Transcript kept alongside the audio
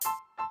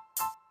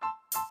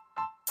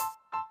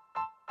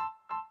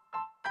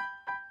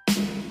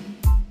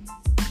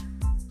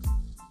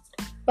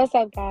What's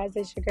up, guys?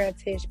 It's your girl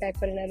Tish back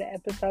with another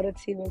episode of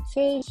Tea with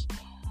Tish.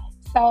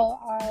 So,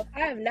 I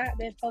have not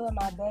been feeling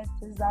my best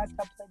these last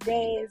couple of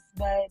days,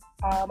 but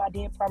I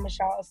did promise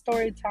y'all a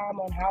story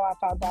time on how I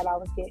found out I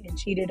was getting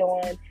cheated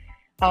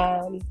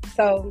on.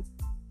 So,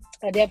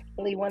 I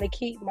definitely want to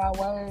keep my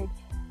word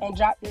and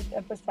drop this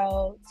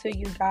episode to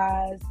you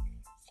guys.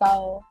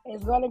 So,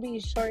 it's going to be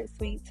short,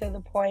 sweet, to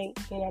the point,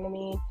 you know what I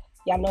mean?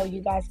 Y'all know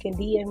you guys can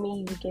DM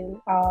me. You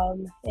can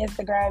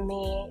Instagram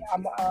me.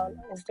 I'm on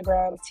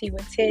Instagram, Tea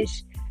with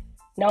Tish.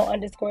 No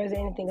underscores or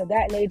anything of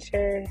that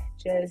nature.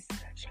 Just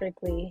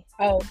strictly.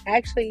 Oh,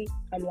 actually,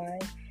 I'm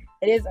lying.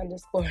 It is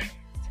underscore.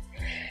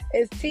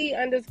 It's T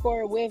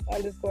underscore with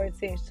underscore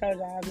Tish. Told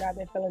y'all I've not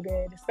been feeling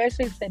good.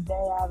 Especially today.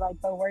 I have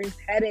like the worst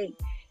headache.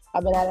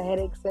 I've been at a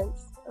headache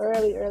since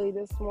early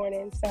this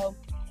morning. So,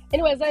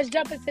 anyways, let's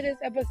jump into this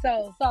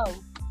episode. So,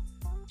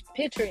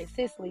 picture it,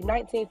 Sicily,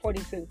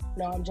 1942.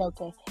 No, I'm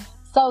joking.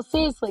 So,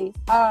 seriously,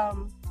 I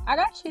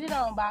got cheated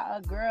on by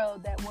a girl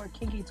that wore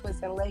kinky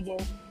twists and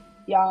leggings,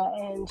 y'all,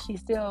 and she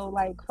still,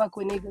 like, fuck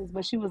with niggas,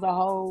 but she was a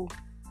whole,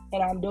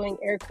 and I'm doing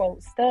air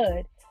quotes,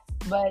 stud,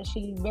 but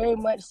she very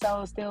much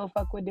so still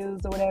fuck with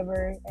dudes or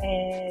whatever,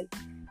 and,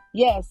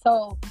 yeah,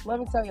 so, let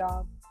me tell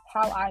y'all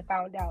how I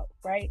found out,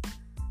 right?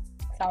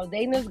 So, I was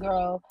dating this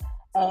girl,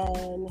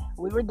 and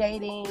we were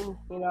dating,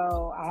 you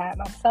know, I had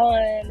my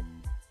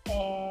son,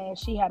 and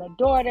she had a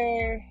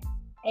daughter,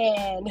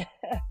 and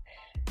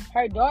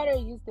her daughter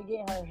used to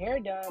get her hair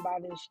done by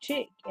this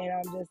chick, and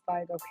I'm just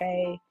like,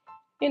 okay,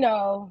 you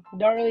know,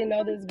 don't really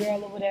know this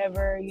girl or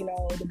whatever, you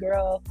know, the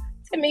girl,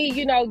 to me,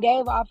 you know,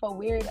 gave off a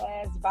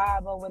weird-ass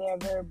vibe or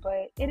whatever,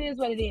 but it is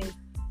what it is.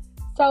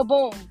 So,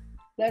 boom,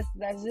 let's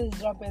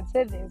just jump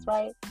into this,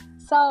 right?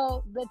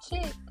 So, the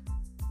chick,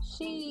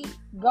 she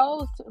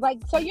goes to,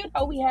 like, so you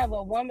know we have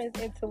a woman's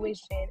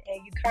intuition,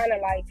 and you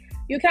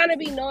kind of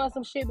be knowing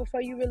some shit before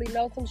you really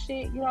know some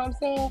shit, you know what I'm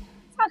saying?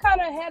 So I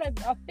kind of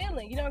had a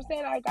feeling, you know what I'm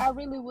saying? Like, I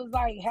really was,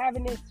 like,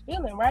 having this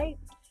feeling, right?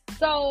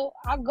 So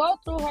I go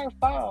through her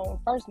phone,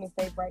 first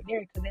mistake right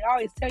there, because they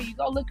always tell you,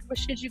 go looking for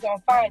shit, you gonna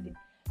find it.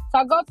 So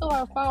I go through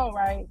her phone,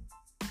 right?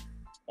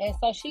 And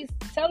so she's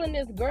telling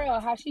this girl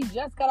how she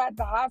just got out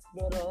the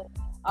hospital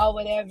or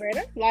whatever, and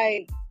I'm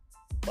like,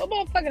 what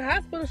motherfucking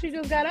hospital she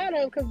just got out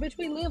of? Because, bitch,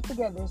 we live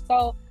together.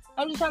 So,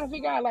 I'm just trying to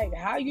figure out, like,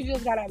 how you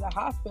just got out of the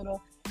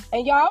hospital.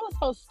 And, y'all, I was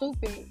so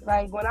stupid,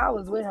 like, when I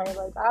was with her.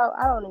 Like,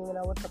 I don't even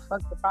know what the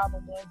fuck the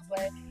problem was.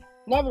 But,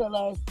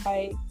 nevertheless,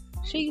 like,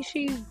 she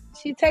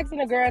texting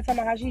the girl talking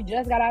about how she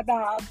just got out the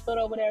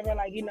hospital, whatever.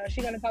 Like, you know,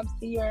 she gonna come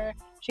see her.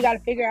 She got to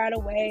figure out a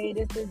way.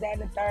 This, that,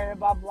 and the third,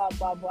 blah, blah,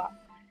 blah, blah.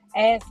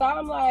 And so,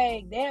 I'm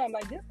like, damn,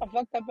 like, this some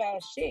fucked up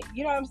ass shit.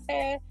 You know what I'm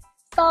saying?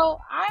 So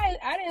I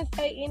didn't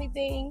say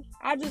anything.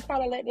 I just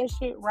kind of let this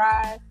shit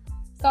ride.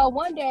 So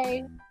one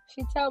day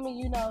she told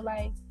me, you know,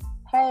 like,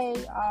 hey,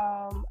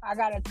 I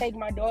gotta take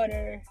my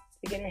daughter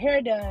to get her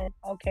hair done.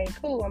 Okay,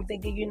 cool. I'm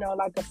thinking, you know,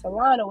 like a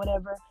salon or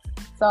whatever.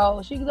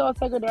 So she gonna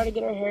take her daughter to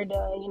get her hair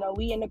done. You know,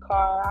 we in the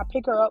car. I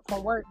pick her up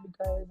from work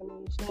because I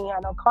mean she ain't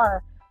had no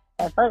car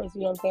at first.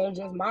 You know what I'm saying? It was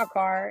just my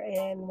car.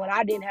 And when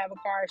I didn't have a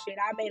car, shit,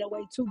 I made a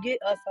way to get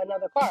us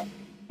another car.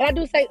 And I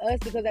do say us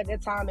because at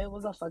that time it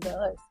was a fucking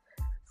us.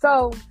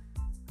 So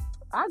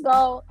I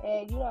go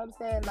and, you know what I'm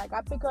saying, like,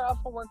 I pick her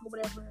up from work or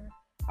whatever.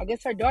 I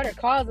guess her daughter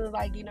calls us,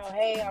 like, you know,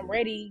 hey, I'm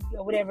ready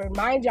or whatever.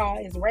 Mind y'all,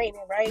 it's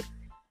raining, right?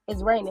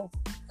 It's raining.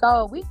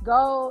 So we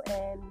go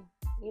and,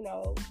 you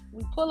know,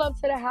 we pull up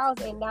to the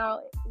house, and now,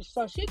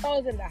 so she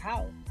goes in the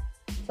house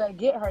to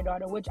get her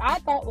daughter, which I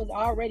thought was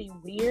already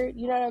weird,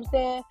 you know what I'm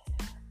saying?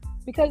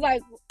 Because,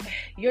 like,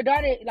 your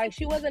daughter, like,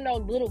 she wasn't no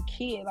little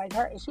kid. Like,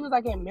 she was,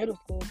 like, in middle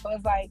school. So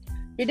it's like,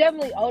 you're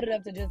definitely old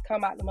enough to just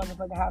come out the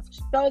motherfucking house.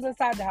 She goes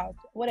inside the house.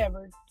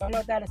 Whatever. Don't know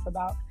what that is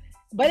about.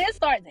 But it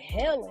starts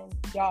hailing,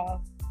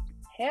 y'all.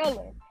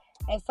 Hailing.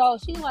 And so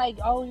she like,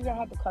 oh, you're going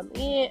to have to come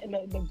in.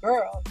 And the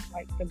girl,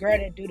 like, the girl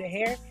that do the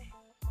hair,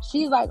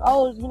 she's like,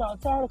 oh, you know,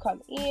 tell her to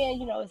come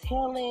in. You know, it's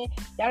hailing.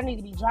 Y'all need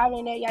to be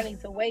driving there. Y'all need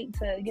to wait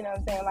till, you know what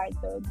I'm saying,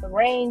 like, the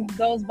rain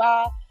goes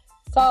by.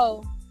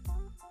 So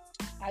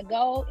I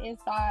go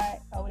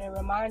inside or whatever.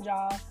 Remind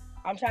y'all,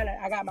 I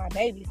got my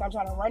baby, so I'm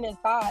trying to run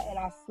inside, and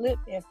I slip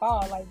and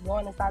fall, like,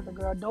 going inside the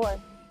girl door.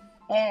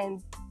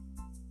 And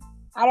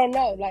I don't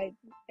know, like,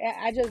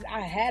 I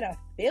had a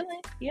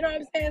feeling, you know what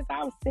I'm saying? So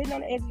I'm sitting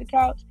on the edge of the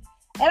couch,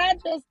 and I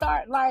just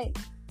start, like,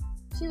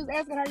 she was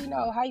asking her, you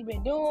know, how you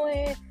been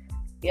doing?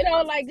 You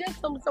know, like,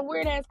 just some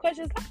weird-ass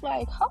questions. I'm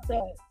like, hold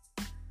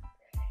up.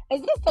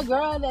 Is this the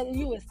girl that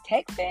you was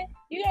texting?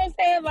 You know what I'm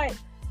saying? Like,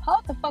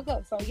 hold the fuck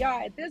up. So,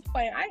 y'all, at this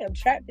point, I am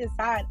trapped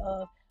inside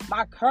of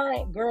my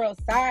current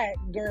side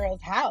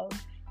girl's house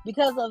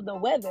because of the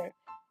weather.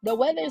 The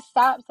weather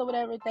stops or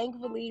whatever,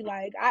 thankfully.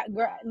 Like,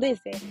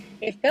 listen,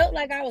 it felt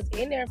like I was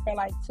in there for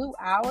like 2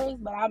 hours,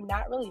 but I'm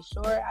not really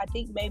sure. I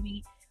think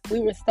maybe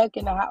we were stuck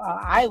in the house.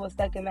 I was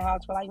stuck in the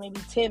house for like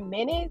maybe 10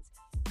 minutes,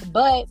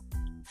 but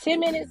 10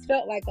 minutes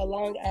felt like a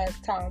long ass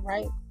time,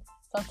 right?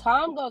 So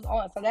time goes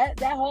on. So that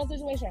whole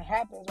situation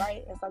happens,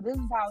 right? And so this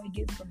is how it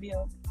gets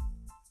revealed.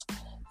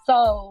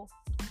 So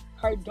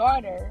her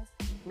daughter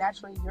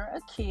naturally you're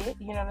a kid,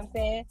 you know what I'm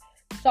saying?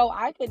 So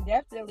I can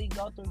definitely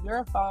go through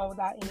your phone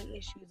without any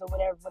issues or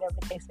whatever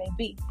the case may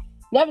be.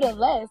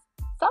 Nevertheless,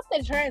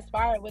 something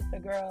transpired with the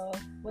girl,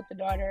 with the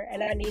daughter,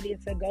 and I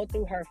needed to go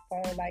through her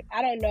phone. Like,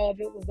 I don't know if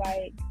it was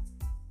like,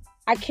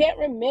 I can't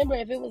remember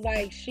if it was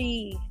like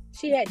she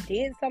had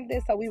did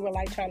something, so we were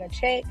like trying to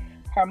check.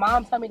 Her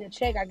mom told me to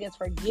check, I guess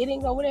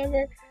forgetting or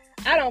whatever.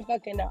 I don't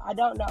fucking know. I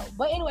don't know.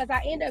 But anyways,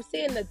 I end up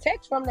seeing the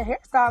text from the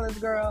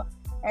hairstylist girl,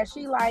 and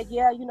she like,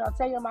 yeah,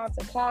 tell your mom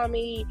to call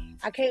me.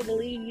 I can't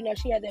believe,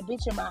 she had that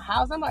bitch in my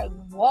house. I'm like,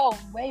 whoa,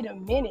 wait a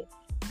minute.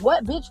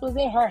 What bitch was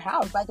in her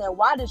house? Like, and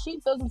why did she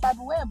feel some type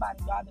of way about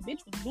it, y'all? The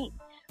bitch was me.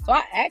 So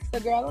I asked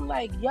the girl, I'm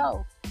like,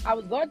 yo, I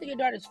was going through your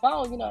daughter's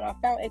phone, and I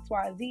found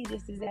XYZ,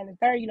 this is and the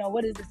third,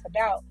 what is this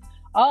about?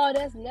 Oh,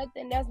 that's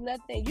nothing.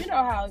 You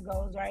know how it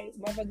goes, right?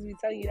 Motherfuckers be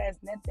telling you that's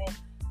nothing.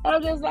 And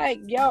I'm just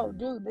like, yo,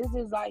 dude, this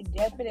is like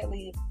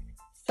definitely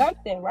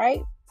something,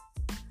 right?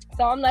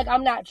 So I'm like,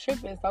 I'm not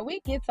tripping. So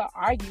we get to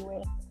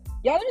arguing.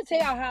 Y'all, let me tell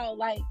y'all how,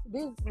 like,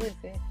 this,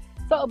 listen.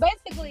 So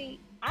basically,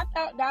 I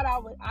found out I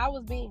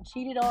was being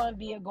cheated on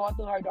via going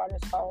through her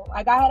daughter's phone.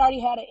 Like, I had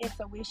already had an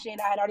intuition.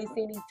 I had already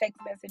seen these text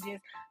messages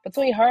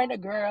between her and the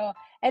girl.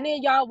 And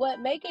then, y'all, what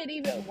make it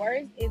even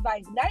worse is,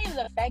 like, not even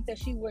the fact that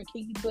she wore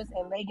kiki twists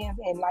and leggings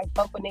and, like,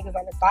 fuck with niggas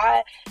on the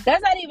side.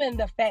 That's not even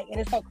the fact.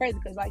 And it's so crazy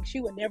because, like, she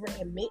would never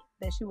admit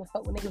that she would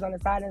fuck with niggas on the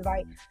side. It's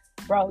like,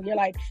 bro, you're,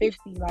 like,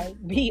 50. Like,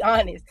 be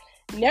honest.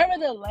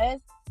 Nevertheless,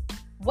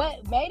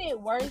 what made it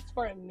worse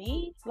for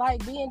me,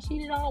 like, being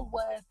cheated on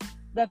was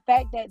the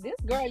fact that this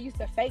girl used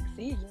to fake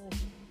seizures.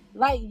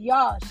 Like,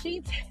 y'all,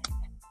 I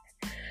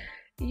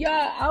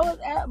was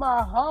at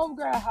my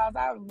homegirl house.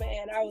 I was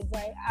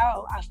like,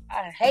 oh,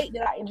 I hate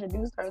that I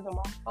introduced her to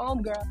my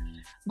homegirl.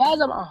 But I was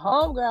at my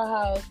homegirl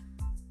house.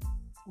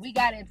 We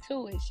got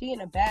into it. She in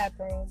the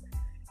bathroom.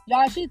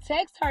 Y'all, she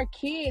texted her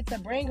kid to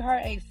bring her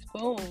a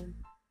spoon.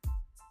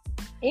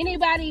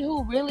 Anybody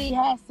who really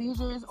has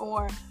seizures,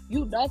 or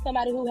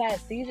somebody who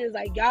has seizures,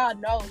 like, y'all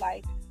know,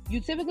 like, you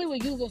typically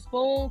would use a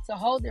spoon to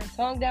hold their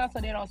tongue down so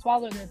they don't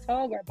swallow their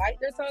tongue or bite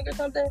their tongue or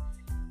something.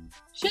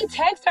 She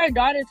texted her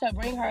daughter to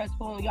bring her a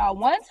spoon. Y'all,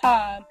 one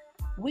time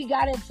we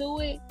got into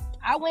it.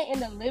 I went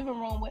in the living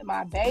room with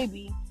my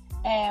baby,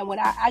 and when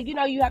I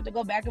you have to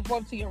go back and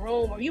forth to your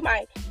room, or you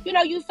might,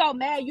 you so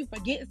mad you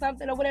forget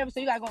something or whatever, so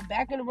you gotta go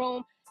back in the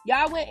room.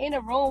 Y'all went in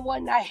the room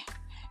one night.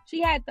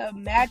 She had the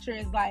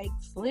mattress like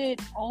slid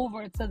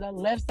over to the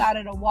left side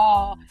of the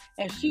wall,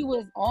 and she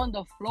was on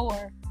the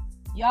floor.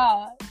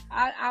 Y'all,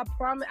 I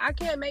promise, I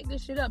can't make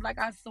this shit up. Like,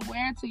 I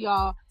swear to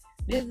y'all,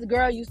 this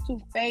girl used to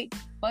fake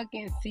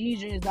fucking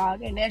seizures,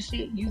 dog, and that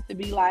shit used to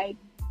be, like,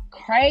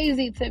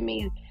 crazy to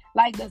me.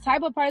 Like, the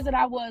type of person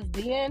I was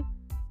then,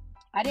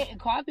 I didn't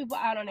call people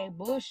out on their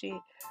bullshit,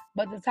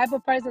 but the type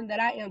of person that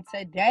I am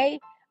today,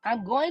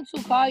 I'm going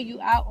to call you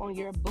out on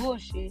your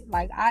bullshit.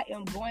 Like,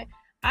 I'm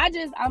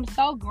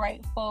so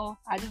grateful.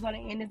 I just want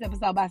to end this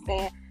episode by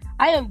saying,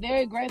 I am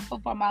very grateful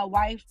for my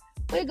wife.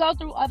 We go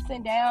through ups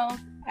and downs,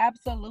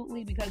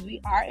 absolutely, because we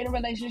are in a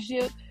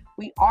relationship.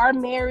 We are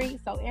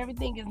married, so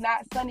everything is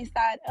not sunny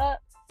side up.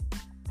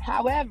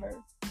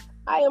 However,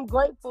 I am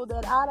grateful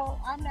that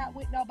I'm not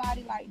with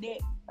nobody like that.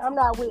 I'm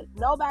not with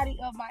nobody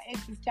of my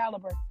ex's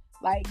caliber.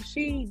 Like,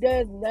 she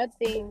does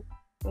nothing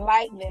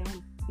like them.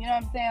 You know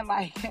what I'm saying?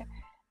 Like,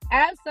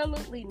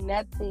 absolutely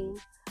nothing.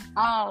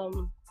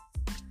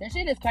 That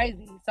shit is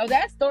crazy. So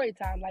that's story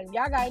time. Like, if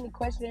y'all got any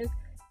questions,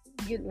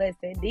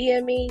 listen,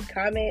 DM me,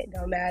 comment,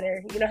 don't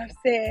matter. You know what I'm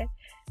saying?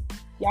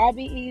 Y'all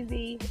be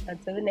easy.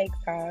 Until the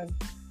next time.